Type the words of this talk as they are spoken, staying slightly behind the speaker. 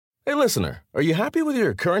Hey, listener, are you happy with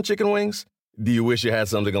your current chicken wings? Do you wish you had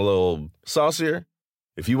something a little saucier?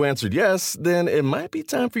 If you answered yes, then it might be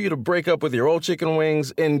time for you to break up with your old chicken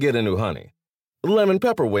wings and get a new honey. Lemon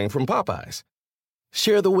pepper wing from Popeyes.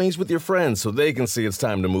 Share the wings with your friends so they can see it's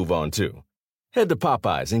time to move on too. Head to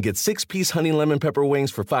Popeyes and get 6-piece honey lemon pepper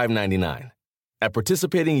wings for $5.99. At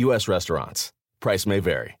participating U.S. restaurants. Price may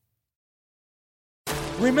vary.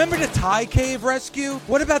 Remember the Thai cave rescue?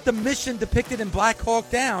 What about the mission depicted in Black Hawk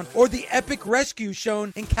Down or the epic rescue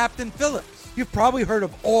shown in Captain Phillips? You've probably heard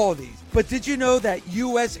of all of these, but did you know that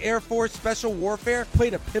U.S. Air Force Special Warfare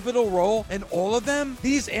played a pivotal role in all of them?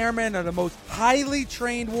 These airmen are the most highly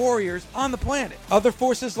trained warriors on the planet. Other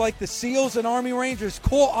forces like the SEALs and Army Rangers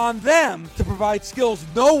call on them to provide skills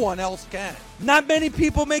no one else can. Not many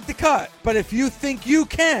people make the cut, but if you think you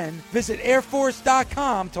can, visit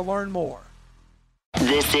airforce.com to learn more.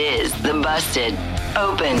 This is the Busted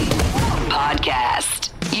Open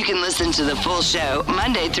Podcast. You can listen to the full show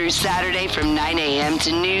Monday through Saturday from 9 a.m.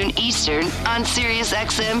 to noon Eastern on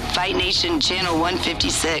SiriusXM Fight Nation Channel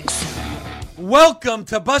 156. Welcome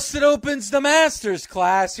to Busted Open's The Masters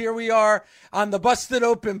Class. Here we are on the Busted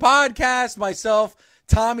Open Podcast. Myself,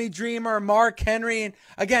 Tommy Dreamer, Mark Henry. And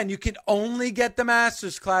again, you can only get the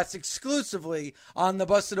Masters Class exclusively on the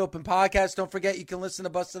Busted Open Podcast. Don't forget, you can listen to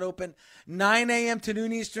Busted Open 9 a.m. to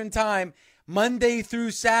noon Eastern Time, Monday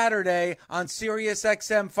through Saturday on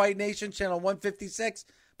SiriusXM Fight Nation Channel 156.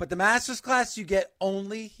 But the Masters Class you get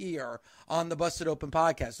only here on the Busted Open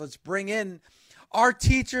Podcast. Let's bring in our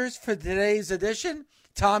teachers for today's edition.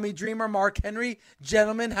 Tommy Dreamer, Mark Henry.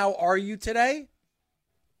 Gentlemen, how are you today?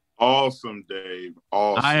 Awesome, Dave.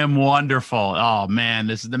 Awesome. I am wonderful. Oh, man,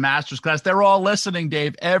 this is the Masters Class. They're all listening,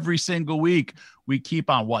 Dave, every single week. We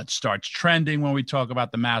keep on what starts trending when we talk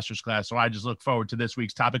about the Masters Class. So I just look forward to this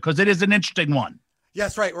week's topic because it is an interesting one.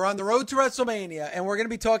 Yes, right. We're on the road to WrestleMania, and we're going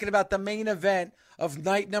to be talking about the main event of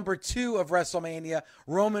night number 2 of WrestleMania,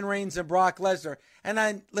 Roman Reigns and Brock Lesnar.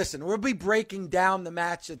 And listen, we'll be breaking down the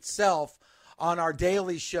match itself on our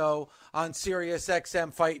daily show on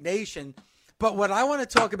SiriusXM Fight Nation. But what I want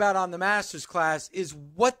to talk about on the Masters Class is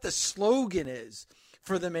what the slogan is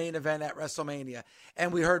for the main event at WrestleMania.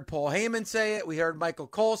 And we heard Paul Heyman say it. We heard Michael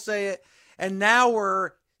Cole say it. And now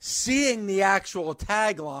we're seeing the actual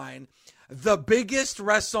tagline, the biggest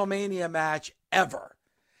WrestleMania match ever.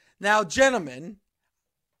 Now, gentlemen,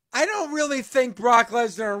 I don't really think Brock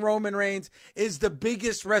Lesnar and Roman Reigns is the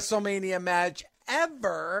biggest WrestleMania match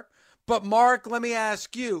ever. But Mark, let me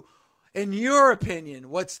ask you, in your opinion,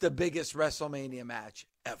 what's the biggest WrestleMania match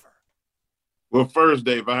ever? Well, first,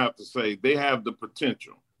 Dave, I have to say they have the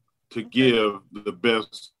potential to give the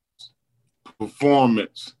best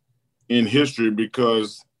performance in history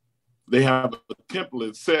because they have a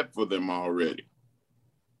template set for them already.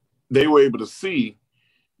 They were able to see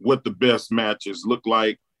what the best matches look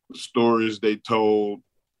like, the stories they told.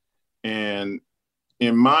 And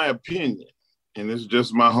in my opinion, and this is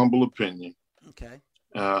just my humble opinion, okay,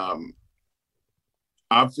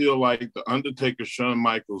 I feel like the Undertaker Shawn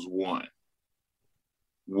Michaels 1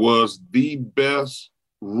 was the best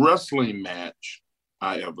wrestling match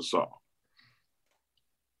I ever saw.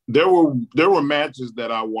 There were matches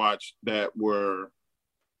that I watched that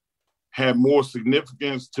had more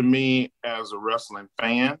significance to me as a wrestling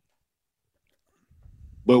fan.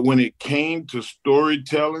 But when it came to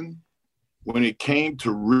storytelling, when it came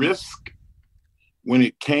to risk, when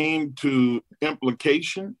it came to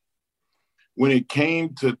implication, when it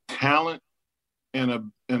came to talent and a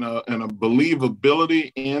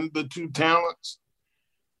believability in the two talents,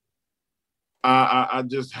 I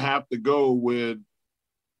just have to go with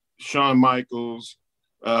Shawn Michaels,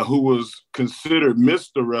 who was considered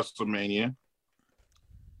Mr. WrestleMania,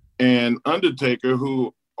 and Undertaker,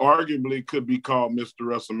 who arguably could be called Mr.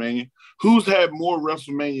 WrestleMania. Who's had more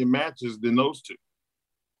WrestleMania matches than those two?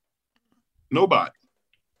 Nobody.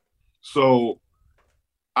 So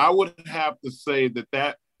I would have to say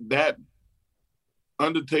that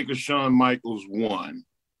Undertaker Shawn Michaels 1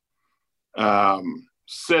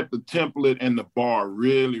 set the template and the bar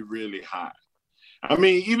really, really high. I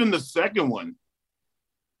mean, even the second one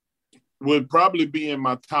would probably be in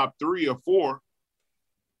my top 3 or 4,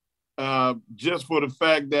 just for the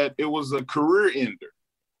fact that it was a career ender.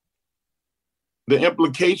 The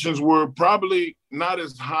implications were probably not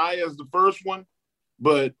as high as the first one,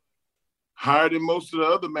 but higher than most of the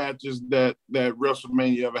other matches that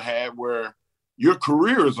WrestleMania ever had, where your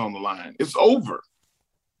career is on the line. It's over.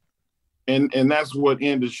 And that's what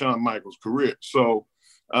ended Shawn Michaels' career. So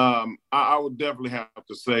I would definitely have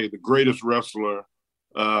to say the greatest wrestler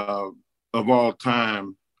of all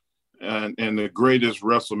time and the greatest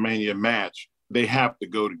WrestleMania match they have to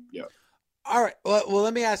go together. All right. Well,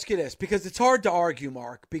 let me ask you this, because it's hard to argue,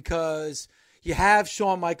 Mark, because you have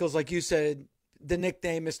Shawn Michaels, like you said, the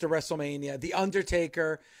nickname Mr. WrestleMania, The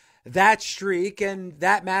Undertaker, that streak, and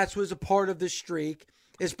that match was a part of the streak,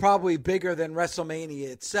 is probably bigger than WrestleMania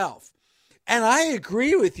itself. And I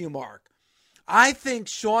agree with you, Mark. I think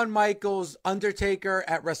Shawn Michaels, Undertaker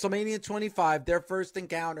at WrestleMania 25, their first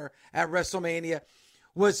encounter at WrestleMania,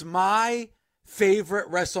 was my favorite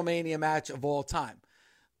WrestleMania match of all time.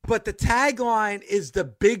 But the tagline is the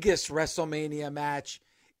biggest WrestleMania match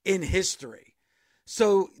in history.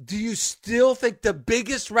 So do you still think the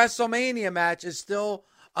biggest WrestleMania match is still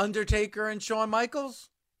Undertaker and Shawn Michaels?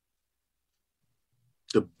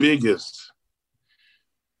 The biggest.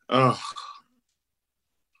 Hey,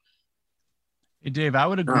 Dave, I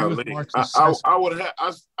would agree with Mark's assessment.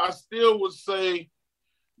 I still would say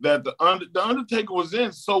that the Undertaker was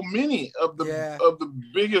in so many of the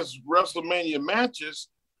biggest WrestleMania matches.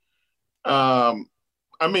 I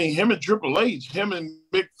mean, him and Triple H, him and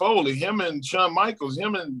Mick Foley, him and Shawn Michaels,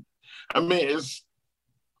 and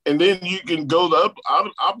then you can go the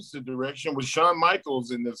opposite direction with Shawn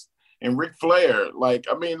Michaels and Ric Flair.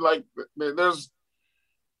 There's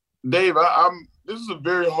Dave. This is a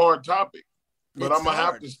very hard topic, but I'm gonna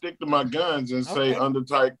have to stick to my guns and say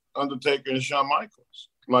Undertaker and Shawn Michaels.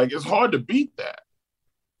 Like, it's hard to beat that.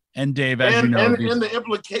 And Dave, as you know, and the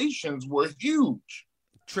implications were huge.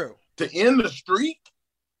 True. To end the streak,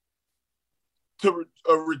 to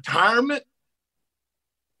a retirement,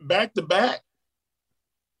 back to back.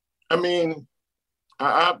 I mean,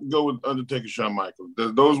 I have to go with Undertaker, Shawn Michaels.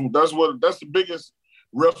 That's the biggest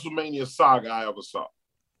WrestleMania saga I ever saw.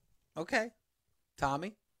 Okay,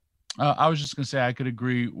 Tommy. I was just going to say I could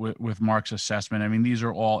agree with Mark's assessment. I mean, these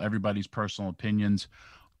are all everybody's personal opinions,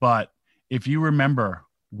 but if you remember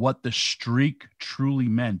what the streak truly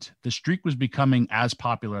meant, the streak was becoming as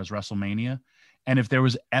popular as WrestleMania. And if there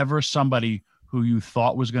was ever somebody who you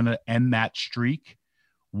thought was going to end that streak,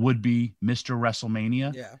 would be Mr.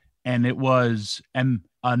 WrestleMania. Yeah. And it was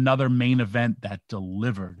another main event that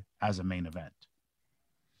delivered as a main event.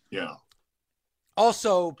 Yeah.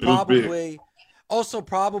 Also, probably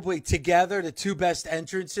together, the two best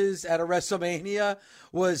entrances at a WrestleMania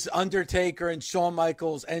was Undertaker and Shawn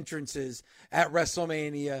Michaels' entrances at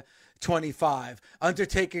WrestleMania 25.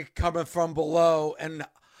 Undertaker coming from below and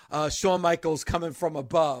Shawn Michaels coming from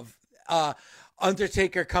above.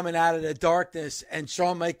 Undertaker coming out of the darkness and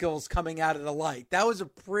Shawn Michaels coming out of the light. That was a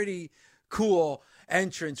pretty cool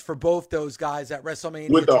entrance for both those guys at WrestleMania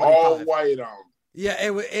with 25. The all white on. Yeah,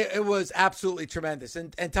 it was absolutely tremendous.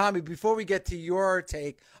 And Tommy, before we get to your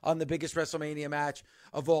take on the biggest WrestleMania match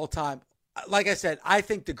of all time, like I said, I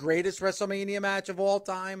think the greatest WrestleMania match of all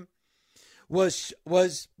time was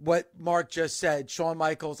what Mark just said, Shawn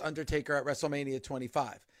Michaels, Undertaker at WrestleMania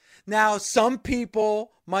 25. Now, some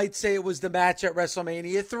people might say it was the match at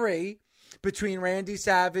WrestleMania 3 between Randy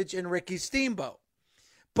Savage and Ricky Steamboat.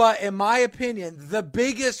 But in my opinion, the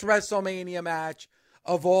biggest WrestleMania match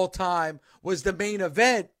of all time was the main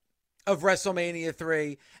event of WrestleMania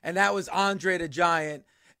 3, and that was Andre the Giant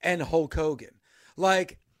and Hulk Hogan.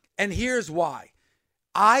 And here's why.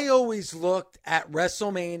 I always looked at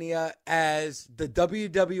WrestleMania as the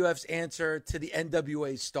WWF's answer to the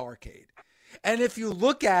NWA's Starrcade. And if you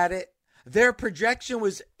look at it, their projection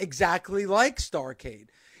was exactly like Starrcade.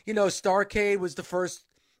 You know, Starrcade was the first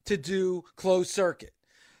to do closed circuit.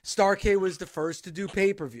 Starrcade was the first to do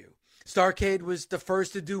pay-per-view. Starrcade was the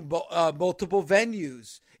first to do multiple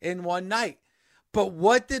venues in one night. But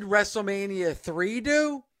what did WrestleMania 3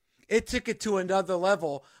 do? It took it to another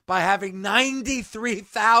level by having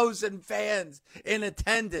 93,000 fans in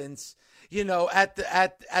attendance, you know, at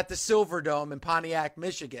the Silverdome in Pontiac,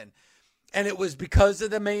 Michigan. And it was because of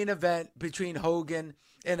the main event between Hogan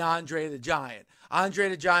and Andre the Giant. Andre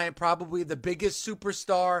the Giant, probably the biggest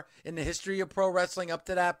superstar in the history of pro wrestling up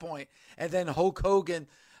to that point. And then Hulk Hogan,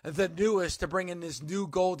 the newest, to bring in this new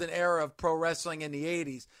golden era of pro wrestling in the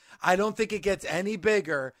 80s. I don't think it gets any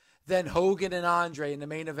bigger than Hogan and Andre in the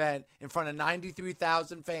main event in front of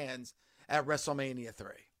 93,000 fans at WrestleMania 3.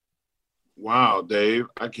 Wow, Dave.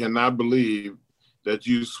 I cannot believe that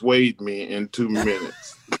you swayed me in 2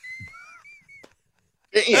 minutes.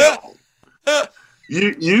 Damn.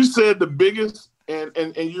 You said the biggest,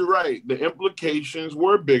 and you're right. The implications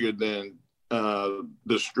were bigger than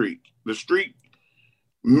the streak. The streak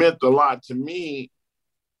meant a lot to me,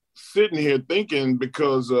 sitting here thinking,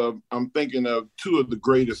 because I'm thinking of two of the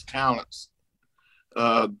greatest talents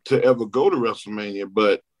to ever go to WrestleMania.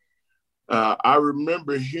 But I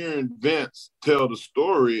remember hearing Vince tell the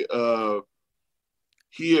story of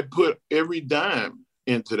he had put every dime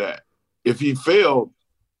into that. if he failed,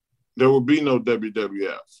 there would be no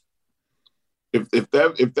WWF. If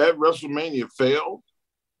that WrestleMania failed,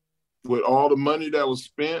 with all the money that was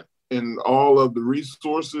spent and all of the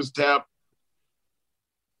resources tapped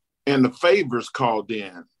and the favors called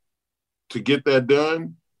in to get that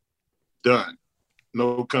done,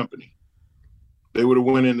 no company. They would have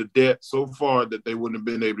went into debt so far that they wouldn't have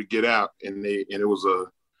been able to get out, and it was a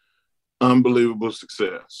unbelievable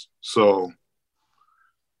success. So,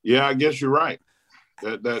 yeah, I guess you're right.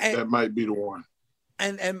 That might be the one.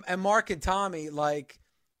 And Mark and Tommy, like,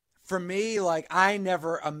 for me, like, I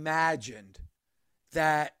never imagined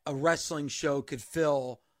that a wrestling show could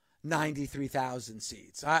fill 93,000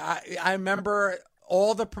 seats. I remember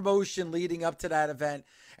all the promotion leading up to that event,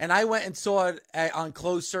 and I went and saw it on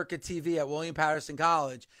closed circuit TV at William Patterson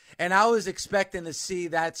College, and I was expecting to see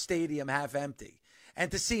that stadium half empty. And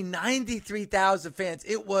to see 93,000 fans,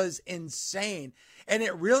 it was insane. And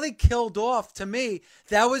it really killed off, to me,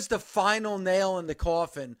 that was the final nail in the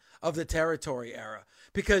coffin of the territory era.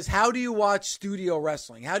 Because how do you watch studio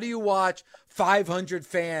wrestling? How do you watch 500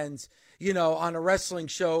 fans, on a wrestling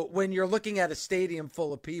show when you're looking at a stadium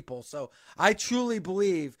full of people? So I truly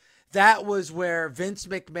believe that was where Vince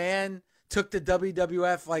McMahon took the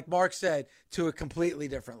WWF, like Mark said, to a completely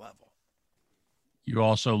different level. You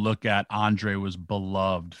also look at Andre was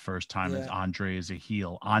beloved first time as Andre is a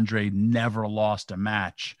heel. Andre never lost a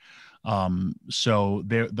match. So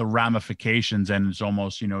the ramifications, and it's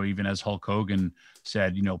almost, even as Hulk Hogan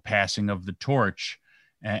said, passing of the torch.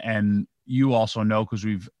 And you also know, because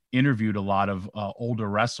we've interviewed a lot of older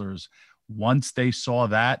wrestlers, once they saw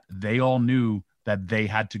that, they all knew that they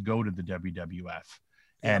had to go to the WWF.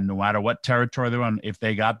 And no matter what territory they're on, if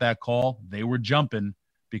they got that call, they were jumping,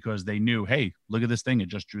 because they knew, hey, look at this thing. It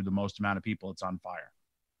just drew the most amount of people. It's on fire.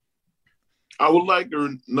 I would like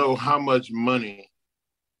to know how much money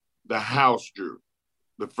the house drew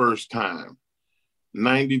the first time.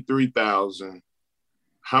 93,000.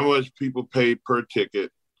 How much people paid per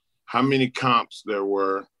ticket? How many comps there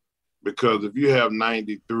were? Because if you have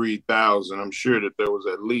 93,000, I'm sure that there was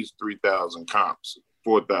at least 3,000 comps,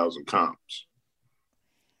 4,000 comps.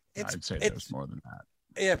 I'd say there's more than that.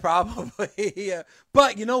 Yeah, probably. Yeah.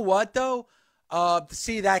 But you know what, though? To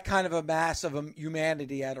see that kind of a mass of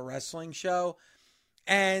humanity at a wrestling show.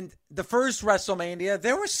 And the first WrestleMania,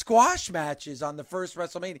 there were squash matches on the first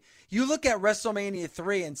WrestleMania. You look at WrestleMania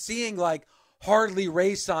 3 and seeing, like, Harley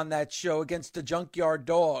Race on that show against the Junkyard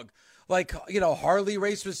Dog. Like, Harley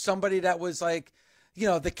Race was somebody that was, like,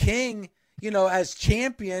 the king, as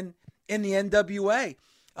champion in the NWA.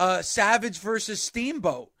 Savage versus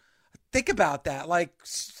Steamboat. Think about that. Like,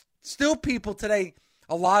 still people today,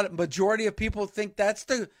 majority of people think that's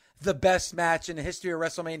the best match in the history of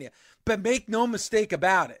WrestleMania. But make no mistake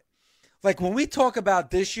about it. Like, when we talk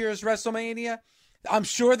about this year's WrestleMania, I'm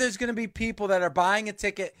sure there's going to be people that are buying a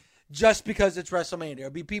ticket just because it's WrestleMania.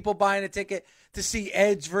 There'll be people buying a ticket to see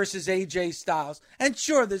Edge versus AJ Styles. And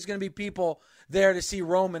sure, there's going to be people there to see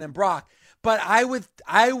Roman and Brock. But I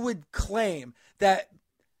would claim that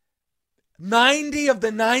 90 of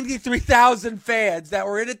the 93,000 fans that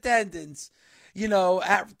were in attendance,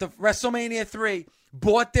 at the WrestleMania 3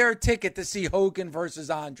 bought their ticket to see Hogan versus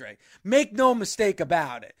Andre. Make no mistake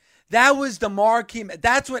about it. That was the marquee.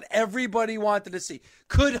 That's what everybody wanted to see.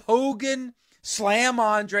 Could Hogan slam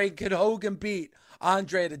Andre? Could Hogan beat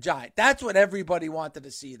Andre the Giant? That's what everybody wanted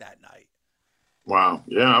to see that night. Wow.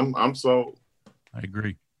 Yeah, I'm sold. I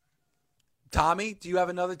agree. Tommy, do you have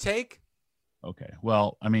another take? Okay.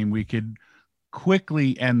 Well, I mean, we could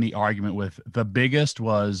quickly end the argument with the biggest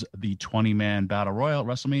was the 20-man battle royal at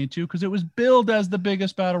WrestleMania 2, because it was billed as the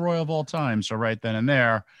biggest battle royal of all time. So right then and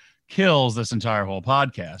there kills this entire whole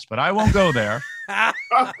podcast. But I won't go there,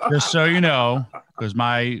 just so you know, because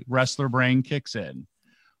my wrestler brain kicks in.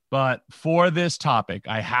 But for this topic,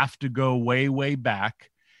 I have to go way, way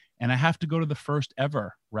back, and I have to go to the first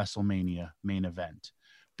ever WrestleMania main event,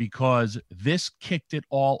 because this kicked it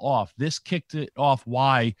all off. This kicked it off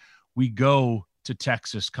why we go to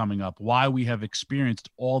Texas coming up, why we have experienced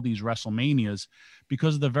all these WrestleManias,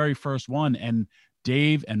 because of the very first one. And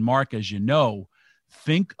Dave and Mark, as you know,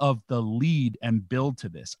 think of the lead and build to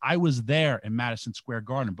this. I was there in Madison Square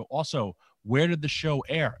Garden, but also, where did the show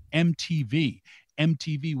air? MTV.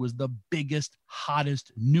 MTV was the biggest,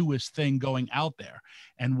 hottest, newest thing going out there.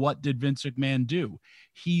 And what did Vince McMahon do?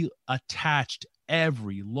 He attached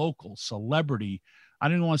every local celebrity. I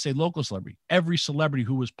didn't want to say local celebrity, every celebrity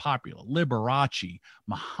who was popular, Liberace,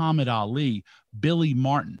 Muhammad Ali, Billy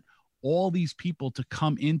Martin, all these people to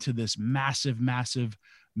come into this massive, massive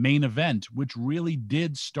main event, which really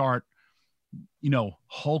did start,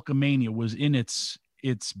 Hulkamania was in its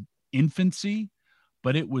infancy,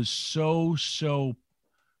 but it was so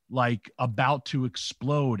like about to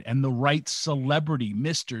explode. And the right celebrity,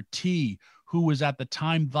 Mr. T, who was at the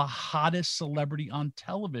time the hottest celebrity on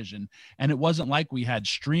television. And it wasn't like we had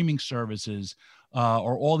streaming services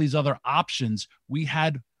or all these other options. We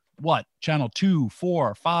had what? Channel 2,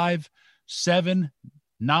 4, 5, 7,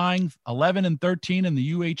 9, 11, and 13, and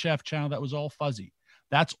the UHF channel that was all fuzzy.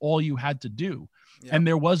 That's all you had to do. Yep. And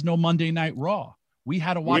there was no Monday Night Raw. We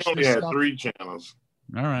had to watch. We only had 3 channels.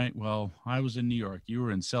 All right. Well, I was in New York. You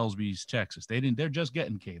were in Salisbury, Texas. They're just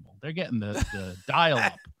getting cable. They're getting the dial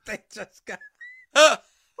up. They just got.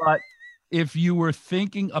 But if you were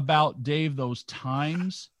thinking about, Dave, those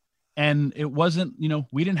times, and it wasn't,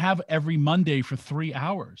 we didn't have every Monday for 3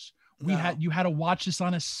 hours. You had to watch this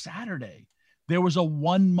on a Saturday. There was a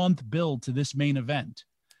 1-month build to this main event.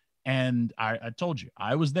 And I told you,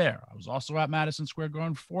 I was there. I was also at Madison Square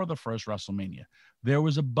Garden for the first WrestleMania. There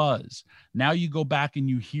was a buzz. Now you go back and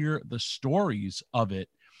you hear the stories of it.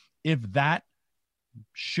 If that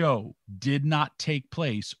show did not take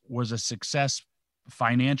place, was a success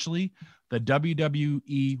financially, the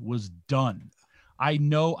WWE was done. I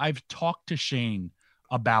know I've talked to Shane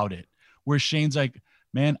about it, where Shane's like,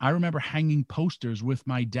 man, I remember hanging posters with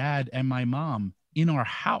my dad and my mom in our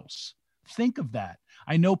house. Think of that.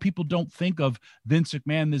 I know people don't think of Vince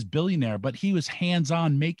McMahon, this billionaire, but he was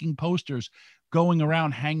hands-on making posters, going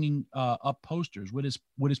around hanging up posters with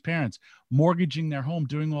his parents, mortgaging their home,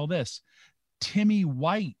 doing all this. Timmy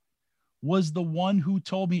White was the one who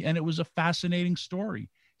told me, and it was a fascinating story.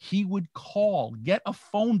 He would call, get a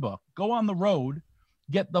phone book, go on the road,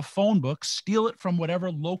 get the phone book, steal it from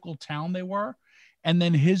whatever local town they were. And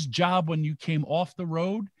then his job when you came off the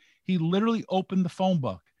road, he literally opened the phone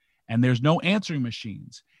book, and there's no answering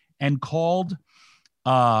machines, and called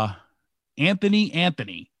Anthony.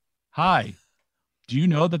 Hi, do you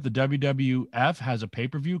know that the WWF has a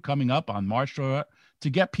pay-per-view coming up on March to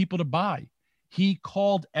get people to buy? He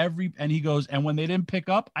called and he goes, and when they didn't pick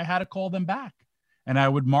up, I had to call them back. And I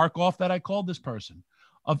would mark off that I called this person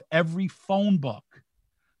of every phone book.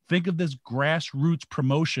 Think of this grassroots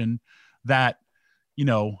promotion that,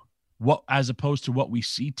 what, as opposed to what we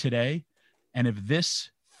see today. And if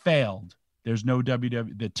this failed, there's no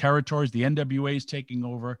WWE, the territories, the NWA is taking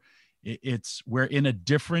over. We're in a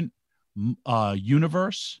different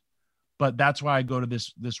universe, but that's why I go to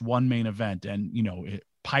this one main event. And,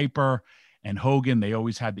 Piper and Hogan, they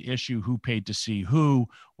always had the issue, who paid to see who.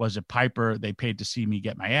 Was it Piper? They paid to see me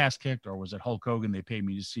get my ass kicked, or was it Hulk Hogan? They paid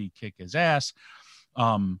me to see kick his ass.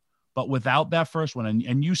 But without that first one,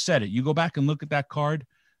 and you said it, you go back and look at that card,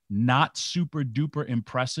 not super duper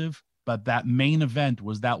impressive, but that main event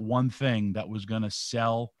was that one thing that was going to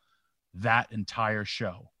sell that entire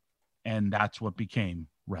show. And that's what became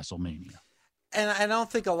WrestleMania. And I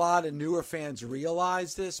don't think a lot of newer fans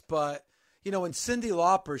realize this, but when Cyndi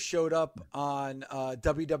Lauper showed up on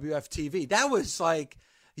WWF TV, that was like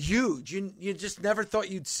huge. You just never thought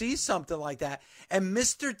you'd see something like that. And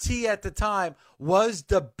Mr. T at the time was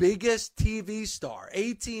the biggest TV star.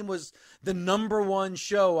 A-Team was the #1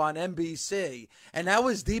 show on NBC, and that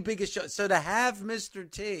was the biggest show. So to have Mr.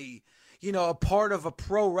 T, a part of a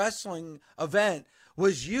pro wrestling event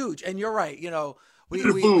was huge. And you're right.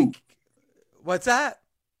 We what's that?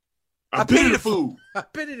 I pity the fool. I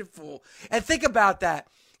pity the fool. And think about that.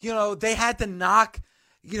 They had to knock,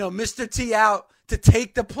 Mr. T out to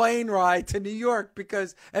take the plane ride to New York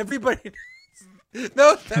because everybody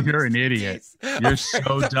knows that. You're an idiot. You're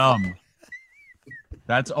so dumb.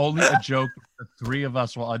 That's only a joke the 3 of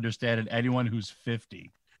us will understand, and anyone who's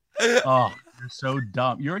 50. Oh, you're so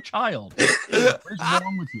dumb. You're a child. What is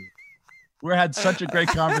wrong with you? We had such a great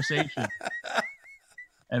conversation.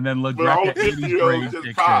 And then LaGreca 80s brain kicks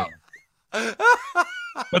in.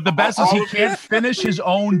 But the best is he can't finish his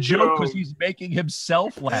own joke because he's making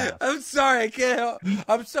himself laugh. I'm sorry, I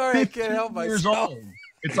can't help myself. Years old.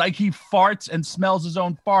 It's like he farts and smells his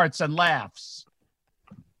own farts and laughs.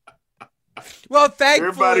 Well, thankfully,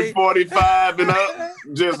 everybody 45 and up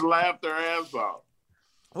just laughed their ass off.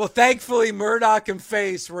 Well, thankfully, Murdoch and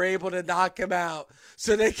Face were able to knock him out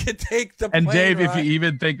so they could take the plane And Dave, ride. if you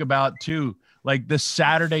even think about too, like the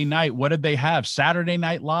Saturday night, what did they have? Saturday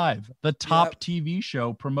Night Live, the top TV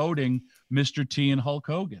show promoting Mr. T and Hulk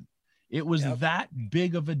Hogan. It was that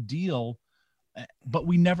big of a deal, but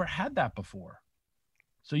we never had that before.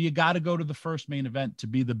 So you got to go to the first main event to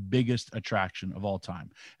be the biggest attraction of all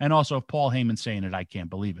time. And also, if Paul Heyman's saying it, I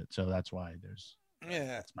can't believe it. So that's why there's.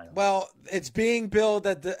 Well, it's being billed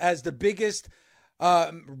as the biggest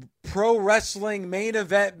pro wrestling main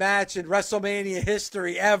event match in WrestleMania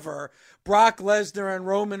history ever. Brock Lesnar and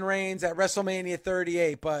Roman Reigns at WrestleMania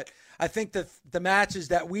 38. But I think the matches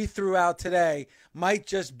that we threw out today might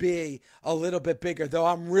just be a little bit bigger, though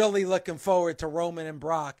I'm really looking forward to Roman and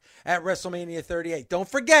Brock at WrestleMania 38. Don't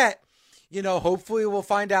forget, hopefully we'll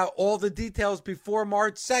find out all the details before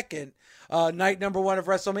March 2nd, night number 1 of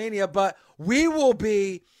WrestleMania, but we will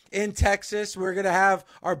be in Texas. We're going to have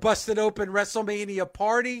our Busted Open WrestleMania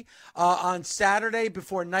party on Saturday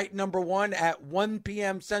before night number 1 at 1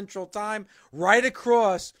 p.m. Central Time, right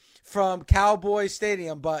across from Cowboy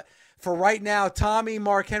Stadium. But for right now, Tommy,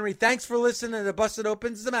 Mark Henry, thanks for listening to Busted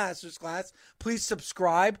Open's The Masters Class. Please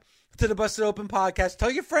subscribe to the Busted Open podcast.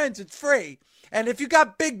 Tell your friends it's free. And if you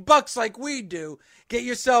got big bucks like we do, get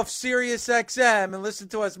yourself Sirius XM and listen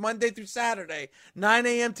to us Monday through Saturday, 9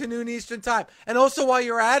 a.m. to noon Eastern Time. And also while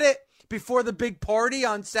you're at it, before the big party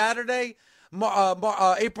on Saturday,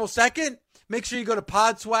 April 2nd, make sure you go to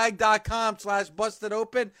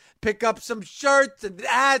podswag.com/bustedopen, pick up some shirts and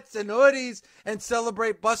hats and hoodies and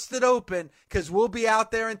celebrate Busted Open, because we'll be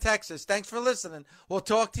out there in Texas. Thanks for listening. We'll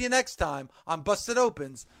talk to you next time on Busted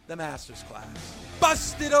Open's The Masters Class.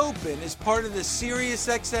 Busted Open is part of the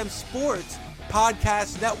SiriusXM Sports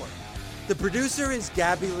Podcast Network. The producer is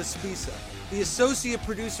Gabby Laspisa. The associate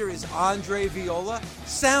producer is Andre Viola.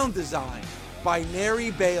 Sound design by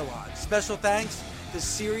Neri Bailon. Special thanks to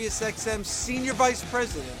SiriusXM Senior Vice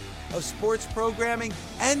President of Sports Programming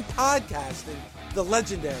and Podcasting, the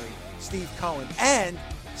legendary Steve Cohen, and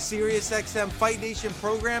SiriusXM Fight Nation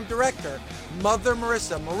Program Director, Mother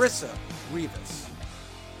Marissa Rivas.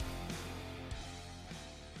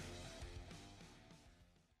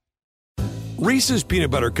 Reese's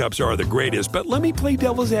Peanut Butter Cups are the greatest, but let me play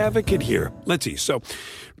devil's advocate here. Let's see. So,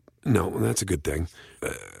 no, that's a good thing.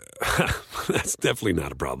 That's definitely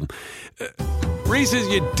not a problem. Reese's,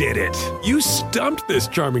 you did it. You stumped this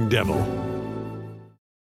charming devil.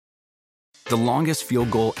 The longest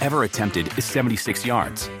field goal ever attempted is 76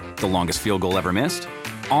 yards. The longest field goal ever missed?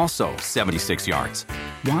 Also 76 yards.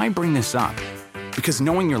 Why bring this up? Because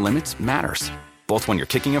knowing your limits matters, both when you're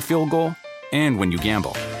kicking a field goal and when you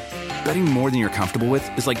gamble. Betting more than you're comfortable with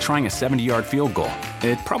is like trying a 70-yard field goal.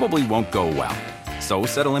 It probably won't go well. So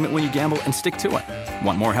set a limit when you gamble and stick to it.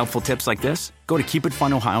 Want more helpful tips like this? Go to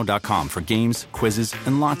keepitfunohio.com for games, quizzes,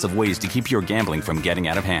 and lots of ways to keep your gambling from getting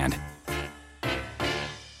out of hand.